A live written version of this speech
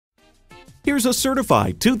Here's a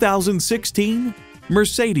certified 2016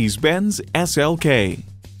 Mercedes-Benz SLK.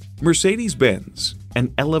 Mercedes-Benz,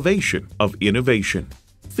 an elevation of innovation.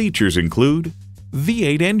 Features include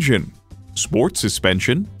V8 engine, sport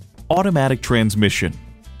suspension, automatic transmission,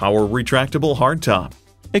 power retractable hardtop,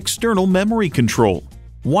 external memory control,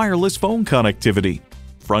 wireless phone connectivity,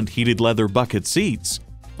 front heated leather bucket seats,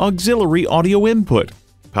 auxiliary audio input,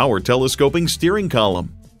 power telescoping steering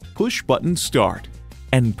column, push-button start,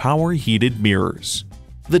 and power heated mirrors.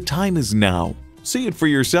 The time is now. See it for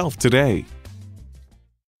yourself today.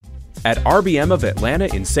 At RBM of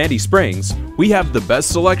Atlanta in Sandy Springs, we have the best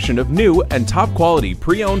selection of new and top-quality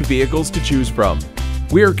pre-owned vehicles to choose from.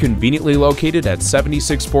 We are conveniently located at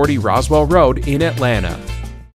 7640 Roswell Road in Atlanta.